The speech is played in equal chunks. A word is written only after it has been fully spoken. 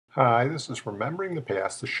Hi, this is Remembering the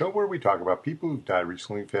Past, the show where we talk about people who've died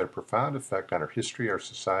recently who've had a profound effect on our history, our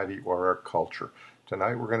society, or our culture.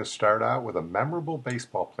 Tonight we're going to start out with a memorable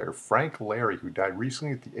baseball player, Frank Lary, who died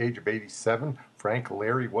recently at the age of 87. Frank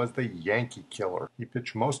Lary was the Yankee Killer. He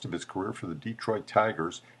pitched most of his career for the Detroit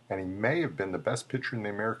Tigers, and he may have been the best pitcher in the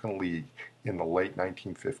American League in the late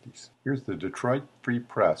 1950s. Here's the Detroit Free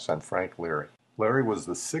Press on Frank Lary. Lary was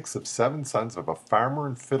the sixth of seven sons of a farmer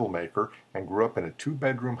and fiddlemaker and grew up in a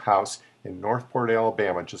two-bedroom house in Norfolk,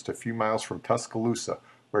 Alabama, just a few miles from Tuscaloosa,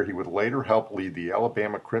 where he would later help lead the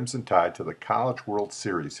Alabama Crimson Tide to the College World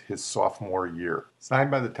Series his sophomore year. Signed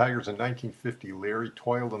by the Tigers in 1950, Lary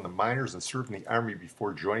toiled in the minors and served in the Army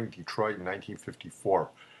before joining Detroit in 1954.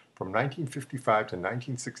 From 1955 to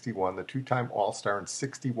 1961, the two-time All-Star and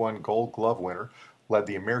 61 Gold Glove winner led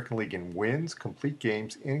the American League in wins, complete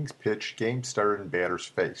games, innings pitched, games started, and batters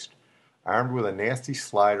faced. Armed with a nasty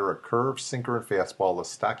slider, a curve, sinker, and fastball, the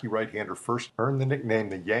stocky right-hander first earned the nickname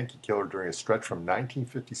the Yankee Killer during a stretch from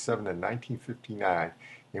 1957 to 1959,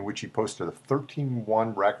 in which he posted a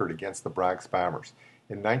 13-1 record against the Bronx Bombers.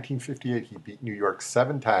 In 1958, he beat New York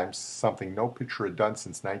 7 times, something no pitcher had done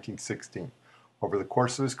since 1916. Over the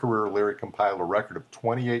course of his career, Lary compiled a record of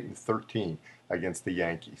 28-13 against the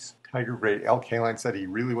Yankees. Tiger great Al Kaline said he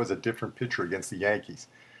really was a different pitcher against the Yankees.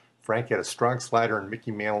 Frank had a strong slider, and Mickey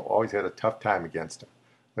Mantle always had a tough time against him.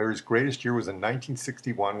 Lary's greatest year was in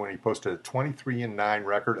 1961 when he posted a 23-9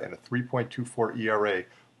 record and a 3.24 ERA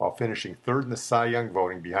while finishing third in the Cy Young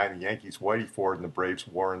voting behind the Yankees' Whitey Ford and the Braves'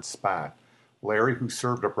 Warren Spahn. Lary, who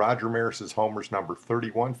served up Roger Maris's homers number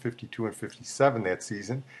 31, 52, and 57 that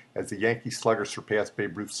season, as the Yankee slugger surpassed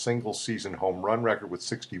Babe Ruth's single-season home run record with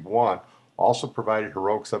 61, also provided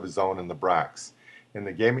heroics of his own in the Bronx. In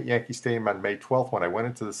the game at Yankee Stadium on May 12th, when I went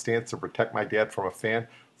into the stands to protect my dad from a fan,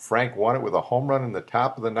 Frank won it with a home run in the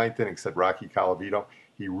top of the ninth inning, said Rocky Colavito.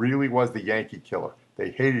 He really was the Yankee Killer.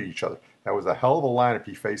 They hated each other. That was a hell of a lineup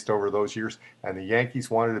he faced over those years, and the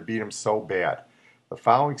Yankees wanted to beat him so bad. The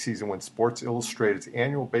following season, when Sports Illustrated's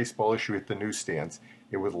annual baseball issue hit the newsstands,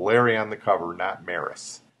 it was Lary on the cover, not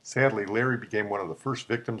Maris. Sadly, Lary became one of the first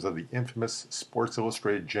victims of the infamous Sports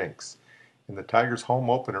Illustrated jinx. In the Tigers' home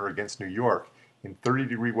opener against New York, in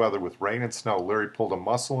 30-degree weather with rain and snow, Lary pulled a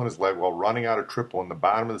muscle in his leg while running out a triple in the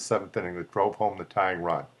bottom of the seventh inning that drove home the tying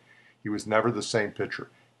run. He was never the same pitcher.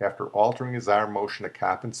 After altering his arm motion to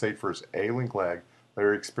compensate for his ailing leg,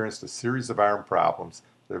 Lary experienced a series of arm problems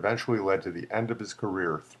that eventually led to the end of his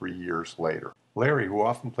career 3 years later. Lary, who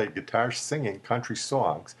often played guitar singing country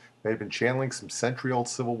songs, may have been channeling some century-old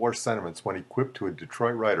Civil War sentiments when he quipped to a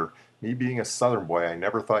Detroit writer, "Me being a Southern boy, I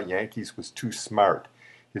never thought Yankees was too smart."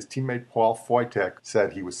 His teammate Paul Foytek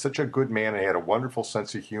said he was such a good man and had a wonderful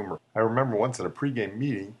sense of humor. I remember once in a pregame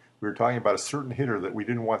meeting, we were talking about a certain hitter that we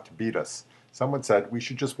didn't want to beat us. Someone said, "We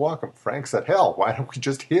should just walk him." Frank said, "Hell, why don't we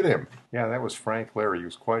just hit him?" Yeah, that was Frank Lary. He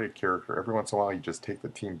was quite a character. Every once in a while, he'd just take the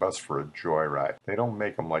team bus for a joyride. They don't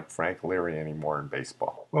make them like Frank Lary anymore in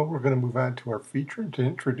baseball. Well, we're going to move on to our feature. To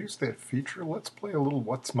introduce that feature, let's play a little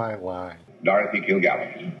What's My Line? Dorothy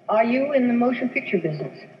Jacqueline. Are you in the motion picture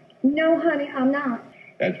business? No, honey, I'm not.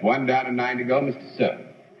 That's 1 down and 9 to go, Mr. Sir.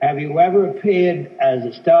 Have you ever appeared as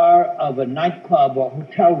a star of a nightclub or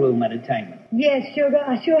hotel room entertainment? Yes, sugar,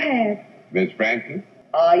 I sure have. Miss Franklin.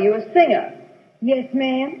 Are you a singer? Yes,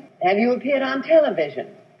 ma'am. Have you appeared on television?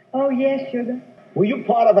 Oh, yes, sugar. Were you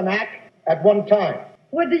part of an act at one time?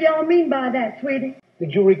 What do y'all mean by that, sweetie?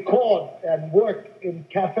 Did you record and work in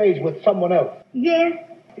cafes with someone else? Yes.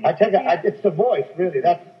 I tell you, it's the voice, really.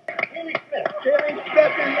 That's Keely Smith. Keely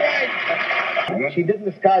Smith is right. She didn't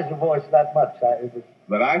disguise the voice that much.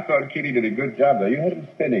 But I thought Keely did a good job, though. You had him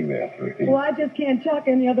spinning there for a piece. Well, I just can't talk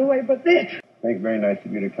any other way but this. I think very nice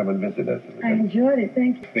of you to come and visit us. I enjoyed it,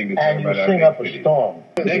 thank you. And you sing up a storm.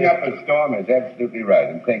 Sing up a storm is absolutely right.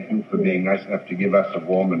 And thank you for being nice enough to give us a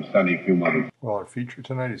warm and sunny few moments. Well, our feature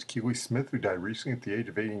tonight is Keely Smith, who died recently at the age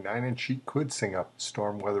of 89, and she could sing up a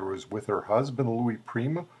storm, whether it was with her husband, Louis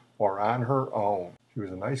Prima, or on her own. She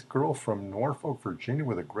was a nice girl from Norfolk, Virginia,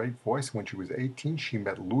 with a great voice. When she was 18, she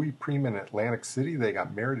met Louis Prima in Atlantic City. They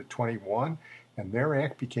got married at 21, and their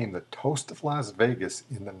act became the toast of Las Vegas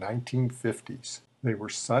in the 1950s. They were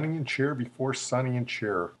Sonny and Cher before Sonny and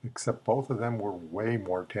Cher, except both of them were way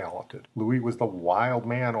more talented. Louis was the wild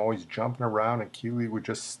man, always jumping around, and Keely would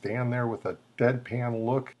just stand there with a deadpan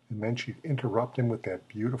look, and then she'd interrupt him with that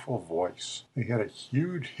beautiful voice. They had a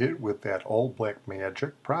huge hit with that Old Black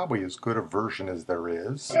Magic, probably as good a version as there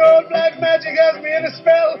is. Old Black Magic has me in a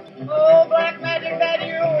spell. Oh, black magic that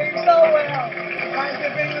you weave so well. My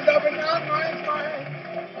fingers up and down my spine.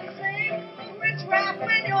 Sing rich rap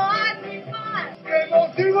when your heart beats fine. There's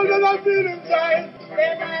no single that I feel inside.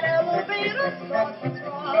 Midnight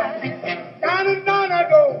Down and down I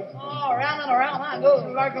go. Oh, round and around I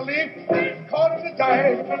go. Like a leaf caught in the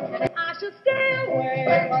tide. I should stay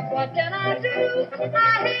away, but what can I do?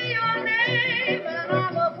 I hear your name and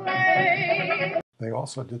I'm afraid. They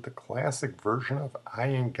also did the classic version of I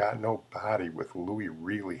Ain't Got No Body with Louis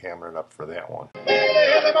really hammering it up for that one. I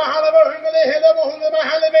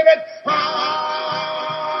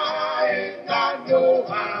ain't got no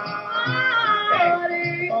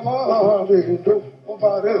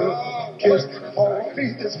nobody kiss for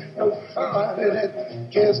me. There's nobody that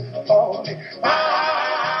kiss for me.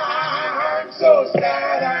 I'm so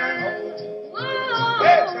sad.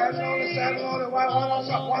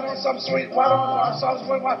 Why don't some sweet, why don't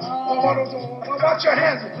watch your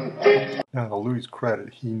hands. Now, to Louis'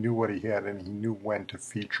 credit, he knew what he had and he knew when to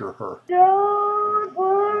feature her. Don't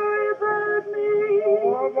worry about me. Don't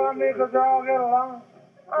worry about me, cause I'll get along.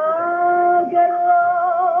 I'll get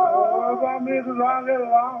along. Don't worry about me, cause I'll get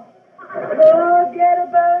along. Forget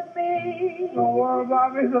about me. Don't worry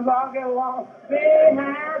about me, cause I'll get along. Be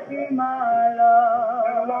happy, my love.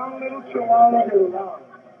 Get along, little chihuahua, get along.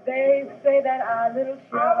 They say that our little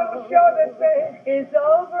show, They say, is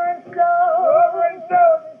over and so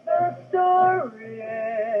the story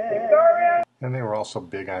ends. And they were also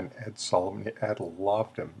big on Ed Sullivan. Ed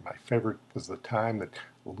loved him. My favorite was the time that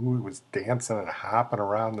Louis was dancing and hopping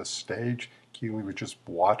around the stage. Keely was just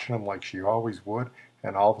watching him like she always would,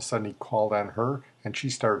 and all of a sudden he called on her, and she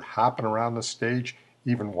started hopping around the stage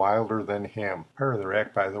even wilder than him. Part of their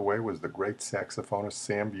act, by the way, was the great saxophonist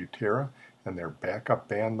Sam Butera and their backup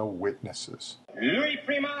band, The Witnesses. Louis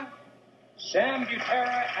Prima, Sam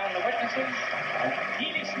Butera and The Witnesses, and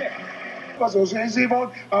Keely Smith. Was those easy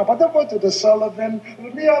about the foot to the Sullivan,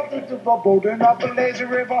 me up to the boat and up the lazy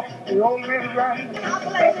river, the old river run. Up the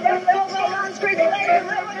lazy river, run straight to the lazy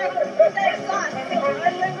river, next time,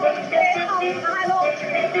 and then we'll stay on high low,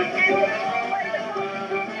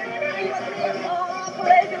 and up the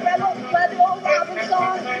lazy river, play the old Robin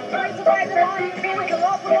song, praise the right one, we can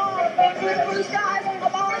walk along, with the blue skies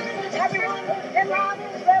above, everyone in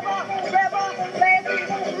Robin's river, lazy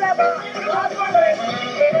river, up the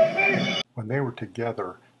lazy river. When they were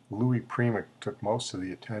together, Louis Prima took most of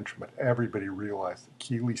the attention, but everybody realized that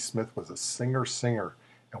Keely Smith was a singer,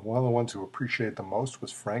 and one of the ones who appreciated the most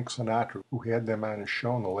was Frank Sinatra, who had them on his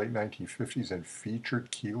show in the late 1950s and featured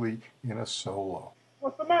Keely in a solo.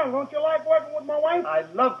 What's the matter? Don't you like working with my wife? I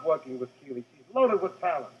love working with Keely. She's loaded with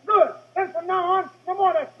talent. Good. Then from now on, no more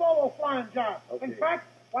of that solo flying job. Okay. In fact,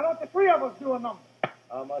 why don't the three of us do a number?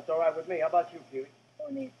 It's all right with me. How about you, Keely? Who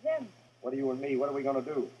needs them? What are you and me? What are we going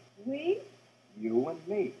to do? We? You and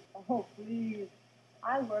me. Oh, please.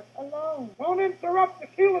 I work alone. Don't interrupt the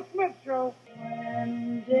Keely Smith show.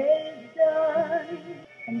 When day is done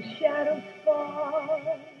and shadows fall,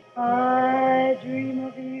 I dream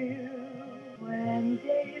of you. When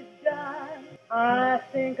day is done, I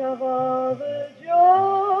think of all the joys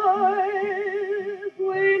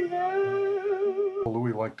we knew.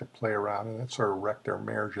 Louis liked to play around, and that sort of wrecked their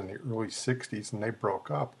marriage in the early 60s, and they broke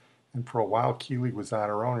up. And for a while, Keely was on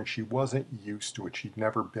her own, and she wasn't used to it. She'd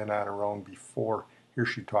never been on her own before. Here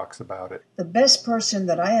she talks about it. The best person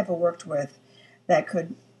that I ever worked with that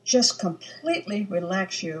could just completely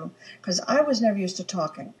relax you, because I was never used to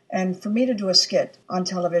talking. And for me to do a skit on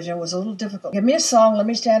television was a little difficult. Give me a song, let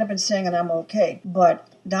me stand up and sing, and I'm okay. But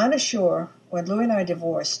Dinah Shore, when Louis and I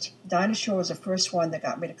divorced, Dinah Shore was the first one that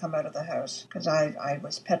got me to come out of the house, because I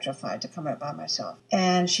was petrified to come out by myself.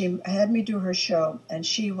 And she had me do her show, and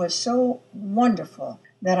she was so wonderful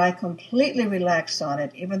that I completely relaxed on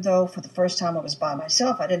it, even though for the first time I was by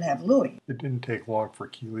myself. I didn't have Louis. It didn't take long for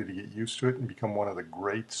Keely to get used to it and become one of the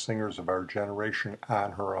great singers of our generation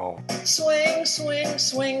on her own. Swing, swing,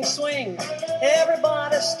 swing, swing.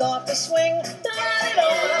 Everybody start to swing.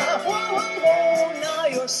 Da-da-da. Whoa, whoa, whoa. Now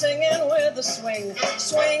you're singing with the swing.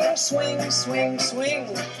 Swing, swing, swing,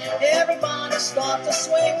 swing. Everybody start to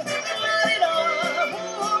swing. Da-da-da. Whoa,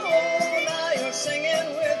 whoa, whoa. Now you're singing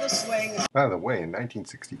with the swing. By the way, in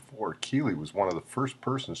 1964, Keely was one of the first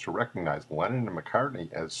persons to recognize Lennon and McCartney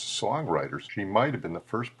as songwriters. She might have been the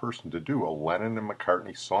first person to do a Lennon and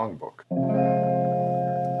McCartney songbook.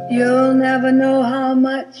 You'll never know how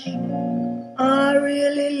much I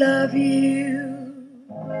really love you.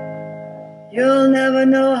 You'll never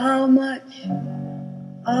know how much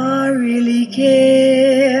I really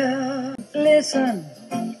care. Listen.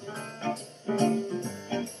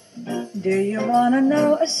 Do you want to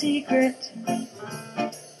know a secret?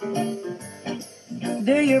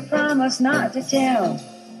 Do you promise not to tell?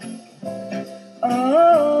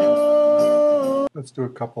 Oh. Let's do a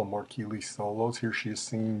couple more Keely solos. Here she is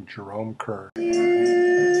singing Jerome Kern. You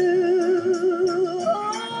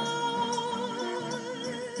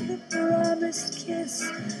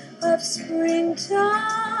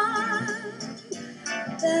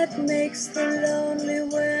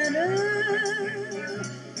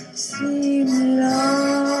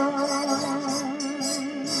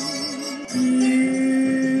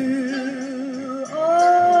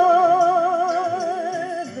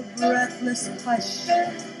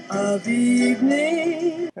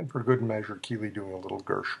for good measure, Keely doing a little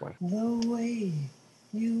Gershwin. The way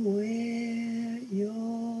you wear your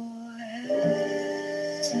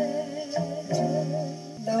hat,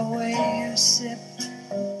 the way you sip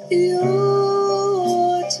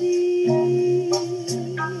your tea,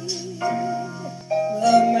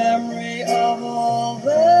 the memory of all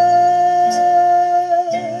that.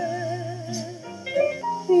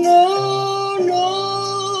 No,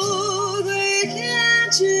 no, they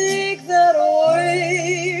can't take that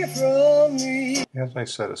away from me. As I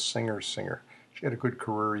said, a singer's singer. She had a good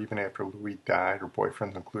career even after Louis died. Her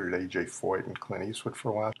boyfriends included A.J. Foyt and Clint Eastwood for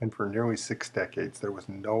a while. And for nearly 6 decades, there was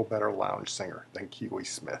no better lounge singer than Keely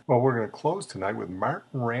Smith. Well, we're going to close tonight with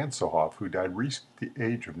Martin Ransohoff, who died recently at the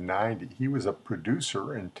age of 90. He was a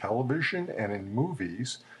producer in television and in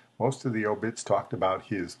movies. Most of the obits talked about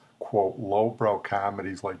his, quote, lowbrow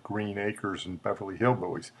comedies like Green Acres and Beverly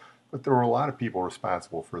Hillbillies, but there were a lot of people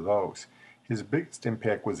responsible for those. His biggest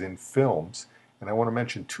impact was in films, and I want to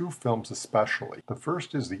mention 2 films especially. The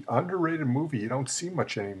first is the underrated movie you don't see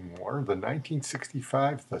much anymore, the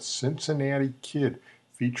 1965 The Cincinnati Kid,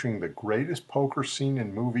 featuring the greatest poker scene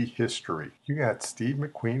in movie history. You got Steve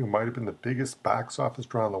McQueen, who might have been the biggest box office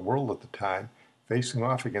draw in the world at the time, facing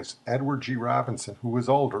off against Edward G. Robinson, who was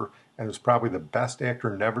older and was probably the best actor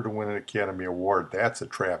never to win an Academy Award. That's a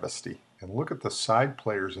travesty. And look at the side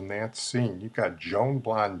players in that scene. You've got Joan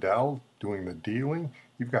Blondell doing the dealing.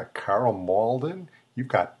 You've got Carl Malden. You've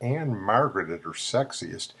got Anne Margaret at her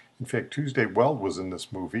sexiest. In fact, Tuesday Weld was in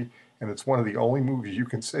this movie, and it's one of the only movies you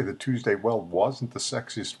can say that Tuesday Weld wasn't the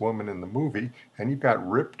sexiest woman in the movie. And you've got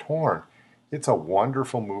Rip Torn. It's a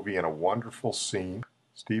wonderful movie and a wonderful scene.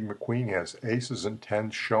 Steve McQueen has aces and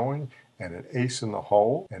tens showing and an ace in the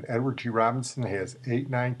hole. And Edward G. Robinson has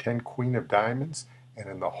 8, 9, 10 queen of diamonds. And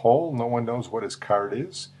in the hole, no one knows what his card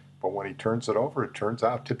is. But when he turns it over, it turns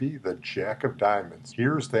out to be the Jack of Diamonds.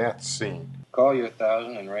 Here's that scene. Call you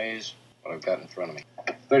 1,000 and raise what I've got in front of me.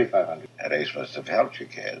 3,500. That ace must have helped you,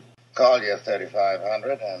 kid. Call you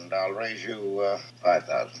 3,500 and I'll raise you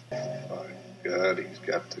 5,000. My God, he's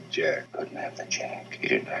got the Jack. Couldn't have the Jack. He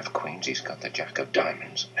didn't have queens. He's got the Jack of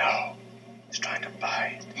Diamonds. No. He's trying to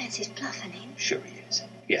buy it. Nancy's bluffing him. Sure he is.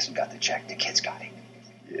 He hasn't got the Jack. The kid's got him.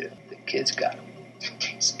 Yeah. The kid's got him. The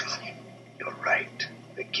kid's got him. You're right.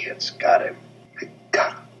 The kid's got him. I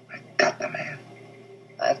got him. I got the man.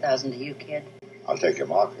 5,000 to you, kid. I'll take your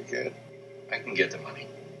marker, kid. I can get the money.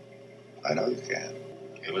 I know you can.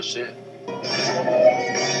 Give us it.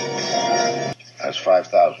 That's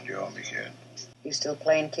 5,000 you owe me, kid. You still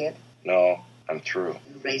playing, kid? No, I'm through.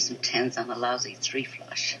 You raised some tens on a lousy 3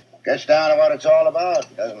 flush. Gets down to what it's all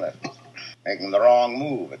about, doesn't it? Making the wrong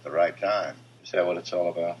move at the right time. Is that what it's all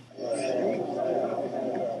about?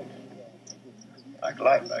 Like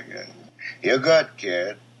life, I guess. You're good,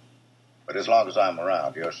 kid. But as long as I'm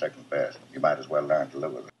around, you're second best. You might as well learn to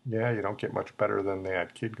live with it. Yeah, you don't get much better than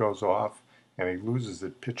that. Kid goes off, and he loses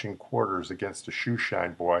at pitching quarters against a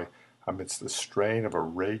shoeshine boy amidst the strain of a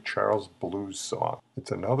Ray Charles blues song.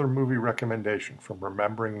 It's another movie recommendation from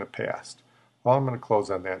Remembering the Past. Well, I'm going to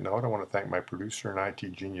close on that note. I want to thank my producer and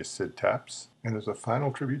IT genius, Sid Tepps. And as a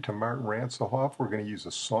final tribute to Martin Ransohoff, we're going to use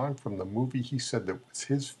a song from the movie he said that was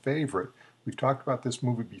his favorite. We've talked about this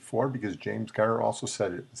movie before because James Garner also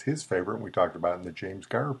said it was his favorite, and we talked about it in the James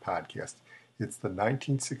Garner podcast. It's the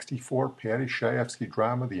 1964 Paddy Chayefsky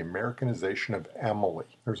drama, The Americanization of Emily.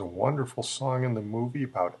 There's a wonderful song in the movie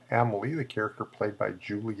about Emily, the character played by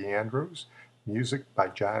Julie Andrews. Music by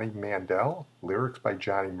Johnny Mandel, lyrics by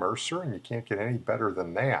Johnny Mercer, and you can't get any better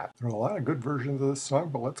than that. There are a lot of good versions of this song,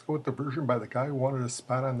 but let's go with the version by the guy who wanted a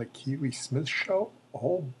spot on the Keely Smith show,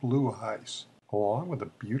 Old Blue Eyes, along with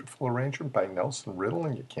a beautiful arrangement by Nelson Riddle,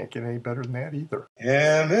 and you can't get any better than that either.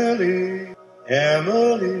 Emily,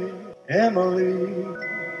 Emily, Emily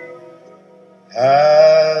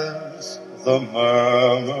has the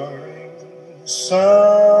murmuring sound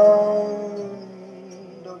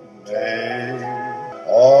of May.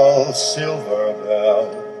 All silver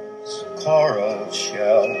bells, coral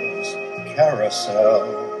shells, carousel,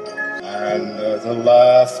 and the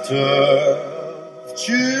laughter of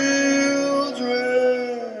children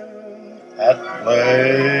at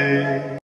play.